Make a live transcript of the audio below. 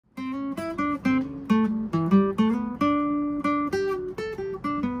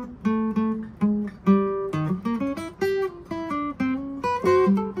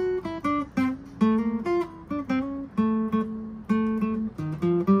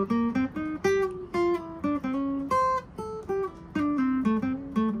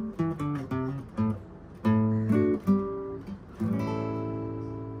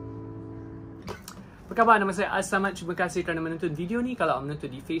khabar? Nama saya Asas. Terima kasih kerana menonton video ni. Kalau menonton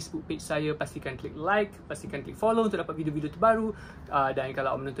di Facebook page saya, pastikan klik like, pastikan klik follow untuk dapat video-video terbaru. Dan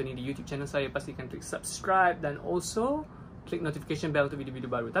kalau menonton ni di YouTube channel saya, pastikan klik subscribe dan also klik notification bell untuk video-video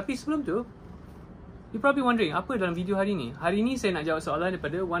baru. Tapi sebelum tu, you're probably wondering, apa dalam video hari ni? Hari ni saya nak jawab soalan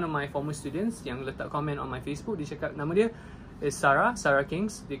daripada one of my former students yang letak komen on my Facebook. Dia cakap nama dia is Sarah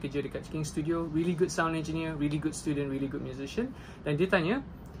Kings. Dia kerja dekat King Studio. Really good sound engineer, really good student, really good musician. Dan dia tanya,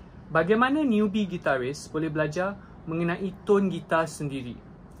 bagaimana newbie gitaris boleh belajar mengenai tone gitar sendiri?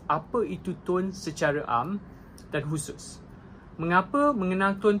 Apa itu tone secara am dan khusus? Mengapa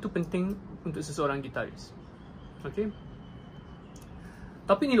mengenal tone tu penting untuk seseorang gitaris? Okay.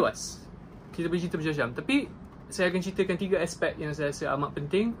 Topik ni luas. Kita boleh cerita berjam-jam. Tapi saya akan ceritakan 3 aspek yang saya rasa amat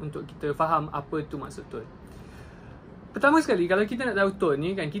penting untuk kita faham apa tu maksud tone. Pertama sekali, kalau kita nak tahu tone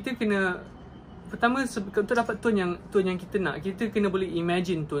ni kan, kita kena pertama, untuk dapat tone yang kita nak, kita kena boleh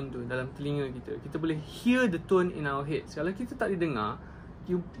imagine tone tu dalam telinga kita. Kita boleh hear the tone in our heads. Kalau kita tak boleh dengar,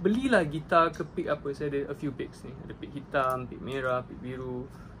 you belilah gitar ke pick apa. Saya ada a few picks ni. Ada pick hitam, pick merah, pick biru.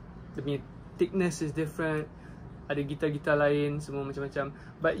 Dia punya thickness is different. Ada gitar-gitar lain, semua macam-macam.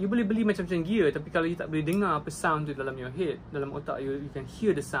 But you boleh beli macam-macam gear, tapi kalau you tak boleh dengar apa sound tu dalam your head, dalam otak you can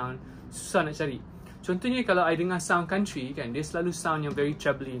hear the sound, susah nak cari. Contohnya kalau I dengar sound country kan, dia selalu sound yang very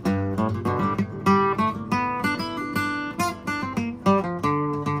trebly.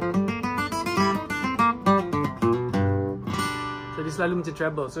 So dia selalu macam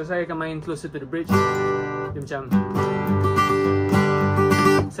treble. So saya akan main closer to the bridge. Dia macam,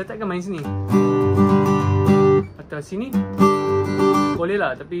 saya tak akan main sini atau sini, boleh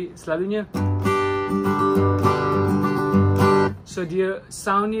lah, tapi selalunya. So dia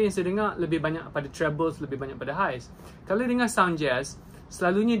sound dia yang saya dengar lebih banyak pada trebles, lebih banyak pada highs. Kalau dengar sound jazz,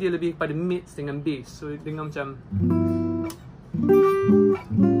 selalunya dia lebih pada mids dengan bass. So dengar macam,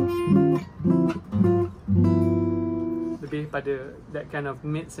 lebih pada that kind of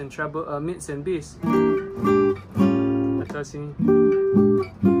mids and treble, mids and bass. Atau sini.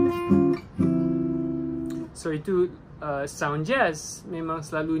 So itu sound jazz memang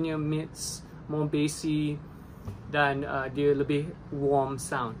selalunya mids, more bassy, dan dia lebih warm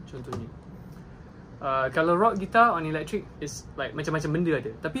sound contohnya. Kalau rock guitar on electric is like macam-macam benda ada.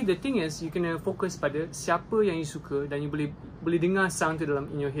 Tapi the thing is, you kena fokus pada siapa yang you suka dan you boleh dengar sound tu dalam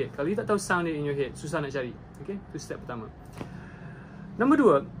in your head. Kalau you tak tahu sound dia in your head, susah nak cari. Okay, itu step pertama.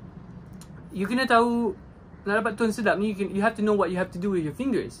 Nombor 2, you kena tahu nak dapat tone sedap ni, you have to know what you have to do with your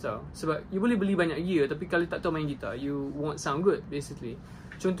fingers tau. Sebab you boleh beli banyak gear, tapi kalau tak tahu main gitar, you won't sound good basically.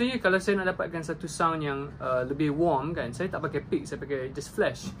 Contohnya kalau saya nak dapatkan satu sound yang lebih warm kan, saya tak pakai pick, saya pakai just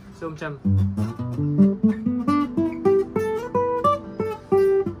flash. So macam,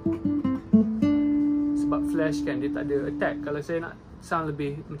 sebab flash kan dia tak ada attack. Kalau saya nak sound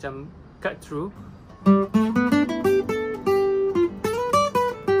lebih macam cut through,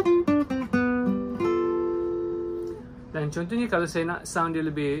 dan contohnya kalau saya nak sound dia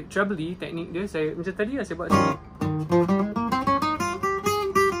lebih trebly, teknik dia saya macam tadi lah, saya buat sini.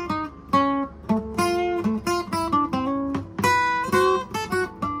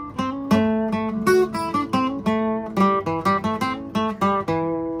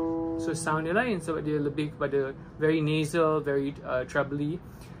 Sound dia lain sebab dia lebih kepada very nasal, very trebly.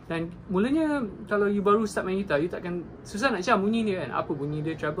 Dan mulanya kalau you baru start main gitar, you takkan, susah nak cam bunyi dia kan, apa bunyi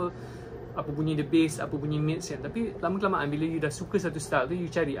dia treble, apa bunyi dia bass, apa bunyi mids kan. Tapi lama-kelamaan bila you dah suka satu style tu, you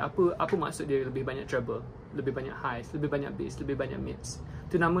cari apa maksud dia lebih banyak treble, lebih banyak highs, lebih banyak bass, lebih banyak mids.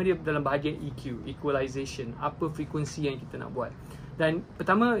 Itu nama dia dalam bahagian EQ, equalization, apa frekuensi yang kita nak buat. Dan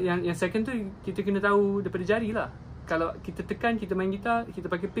pertama, yang second tu kita kena tahu daripada jari lah. Kalau kita tekan, kita main gitar, kita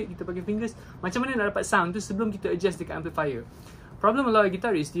pakai pick, kita pakai fingers, macam mana nak dapat sound tu sebelum kita adjust dekat amplifier. Problem a lot of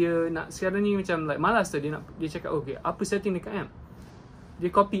guitarist, dia nak sekarang ni macam like malas tu, dia cakap okay, apa setting dekat amp, dia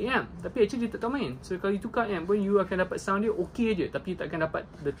copy amp, tapi actually dia tak tahu main. So kalau you tukar amp pun, you akan dapat sound dia okay je, tapi tak akan dapat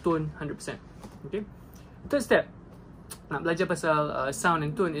the tone 100%. Okay. Third step, nak belajar pasal sound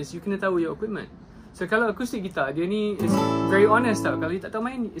and tone is you kena tahu your equipment. So kalau acoustic guitar, dia ni is very honest tau. Kalau you tak tahu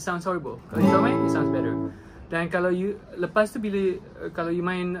main, it sounds horrible. Kalau you tahu main, it sounds better. Dan kalau you, lepas tu bila kalau you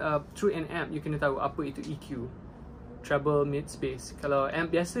main through an amp, you kena tahu apa itu EQ, treble, mid, bass. Kalau amp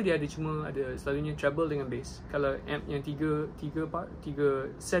biasa dia ada selalunya treble dengan bass. Kalau amp yang tiga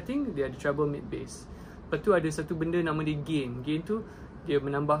setting, dia ada treble, mid, bass. Lepas tu ada satu benda nama dia gain. Gain tu dia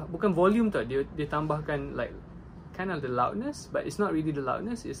menambah, bukan volume tau, dia tambahkan like kind of the loudness, but it's not really the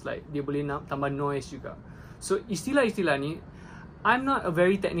loudness, it's like dia boleh tambah noise juga. So istilah-istilah ni, I'm not a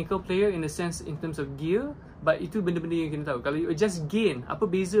very technical player in the sense in terms of gear, but itu benda-benda yang kena tahu. Kalau you adjust gain, apa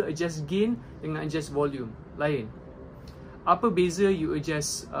beza adjust gain dengan adjust volume? Lain. Apa beza you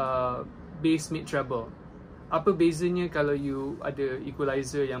adjust bass, mid, treble. Apa bezanya kalau you ada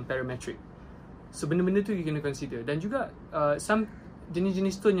equalizer yang parametric? So benda-benda tu you kena consider. Dan juga some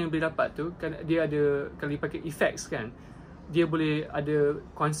jenis-jenis tone yang boleh dapat tu kan, dia ada, kalau you pakai effects kan, dia boleh ada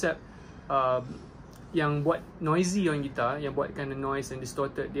konsep yang buat noisy on gitar, yang buatkan noise and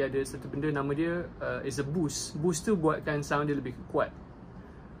distorted. Dia ada satu benda nama dia is a boost. Boost tu buatkan sound dia lebih kuat.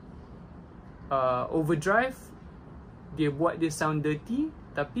 Overdrive, dia buat dia sound dirty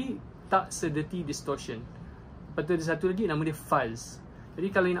tapi tak se-dirty distortion. Lepas tu ada satu lagi nama dia fuzz. Jadi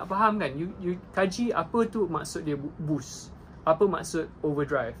kalau you nak faham kan, you kaji apa tu maksud dia boost, apa maksud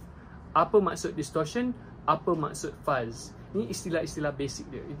overdrive, apa maksud distortion, apa maksud fuzz. Ni istilah-istilah basic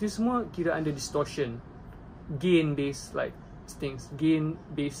dia. Itu semua kira under distortion, gain based like things, gain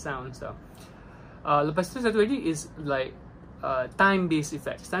based sounds tau. Lepas tu satu lagi is like time based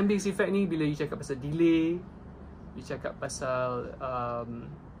effects. Time based effect ni bila you cakap pasal delay, you cakap pasal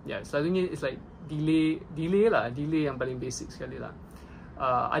selalunya it's like delay yang paling basic sekali lah.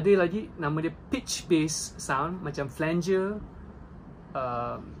 Ada lagi nama dia pitch based sound, macam flanger,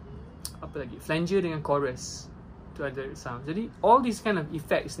 apa lagi, flanger dengan chorus tu ada sound. Jadi all these kind of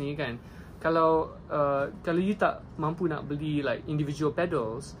effects ni kan, kalau you tak mampu nak beli like individual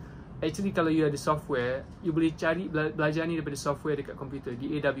pedals, actually kalau you ada software, you boleh cari belajar ni daripada software dekat komputer.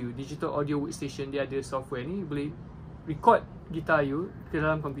 DAW, Digital Audio Workstation, dia ada software ni, boleh record gitar you ke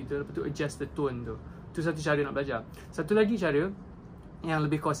dalam komputer, lepas tu adjust the tone tu. Tu satu cara nak belajar. Satu lagi cara yang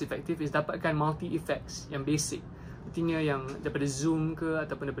lebih cost effective is dapatkan multi effects yang basic. Artinya yang daripada Zoom ke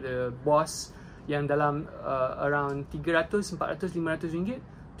ataupun daripada Boss yang dalam around 300, 400, 500 ringgit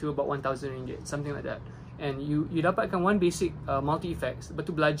to about 1000 ringgit, something like that. And you dapatkan one basic multi effects, lepas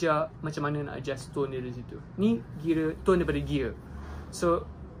tu belajar macam mana nak adjust tone dia dari situ. Ni kira tone daripada gear. So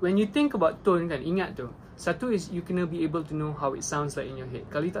when you think about tone kan, ingat tu, satu is you kena be able to know how it sounds like in your head.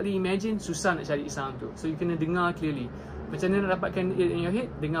 Kalau you tak boleh imagine, susah nak cari sound tu. So you kena dengar clearly. Macam mana nak dapatkan it in your head?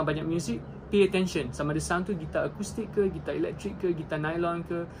 Dengar banyak music, pay attention. Sama ada sound tu gitar akustik ke, gitar elektrik ke, gitar nylon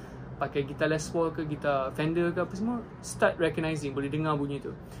ke, pakai gitar Les Paul ke, gitar Fender ke, apa semua. Start recognizing, boleh dengar bunyi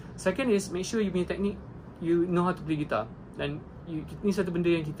tu. Second is make sure you punya teknik, you know how to play guitar. Dan ni satu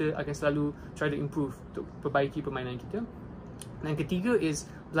benda yang kita akan selalu try to improve untuk perbaiki permainan kita. Dan ketiga is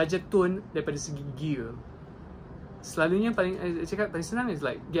belajar tone daripada segi gear. Selalunya paling senang is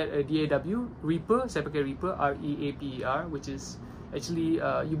like get a DAW, Reaper. Saya pakai Reaper, R-E-A-P-E-R, which is actually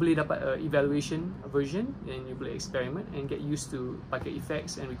you boleh dapat evaluation version and you boleh experiment and get used to pakai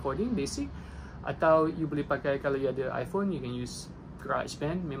effects and recording basic. Atau you boleh pakai, kalau you ada iPhone, you can use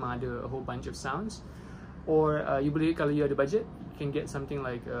GarageBand, memang ada a whole bunch of sounds. Or you boleh, kalau you ada budget, you can get something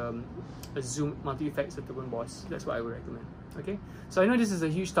like a Zoom multi effects ataupun Boss. That's what I would recommend. Okay, so I know this is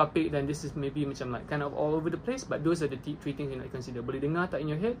a huge topic dan this is maybe macam like kind of all over the place, but those are the three things you need to consider. Boleh dengar tak in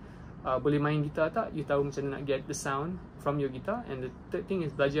your head, boleh main gitar tak, you tahu macam mana nak get the sound from your guitar, and the third thing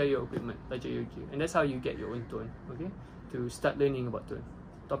is belajar your equipment, belajar your gear, and that's how you get your own tone. Okay, to start learning about tone.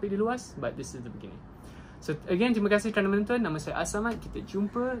 Topik dia luas, but this is the beginning. So again, terima kasih kerana menonton. Nama saya Asas. Kita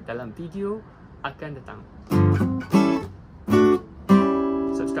jumpa dalam video akan datang.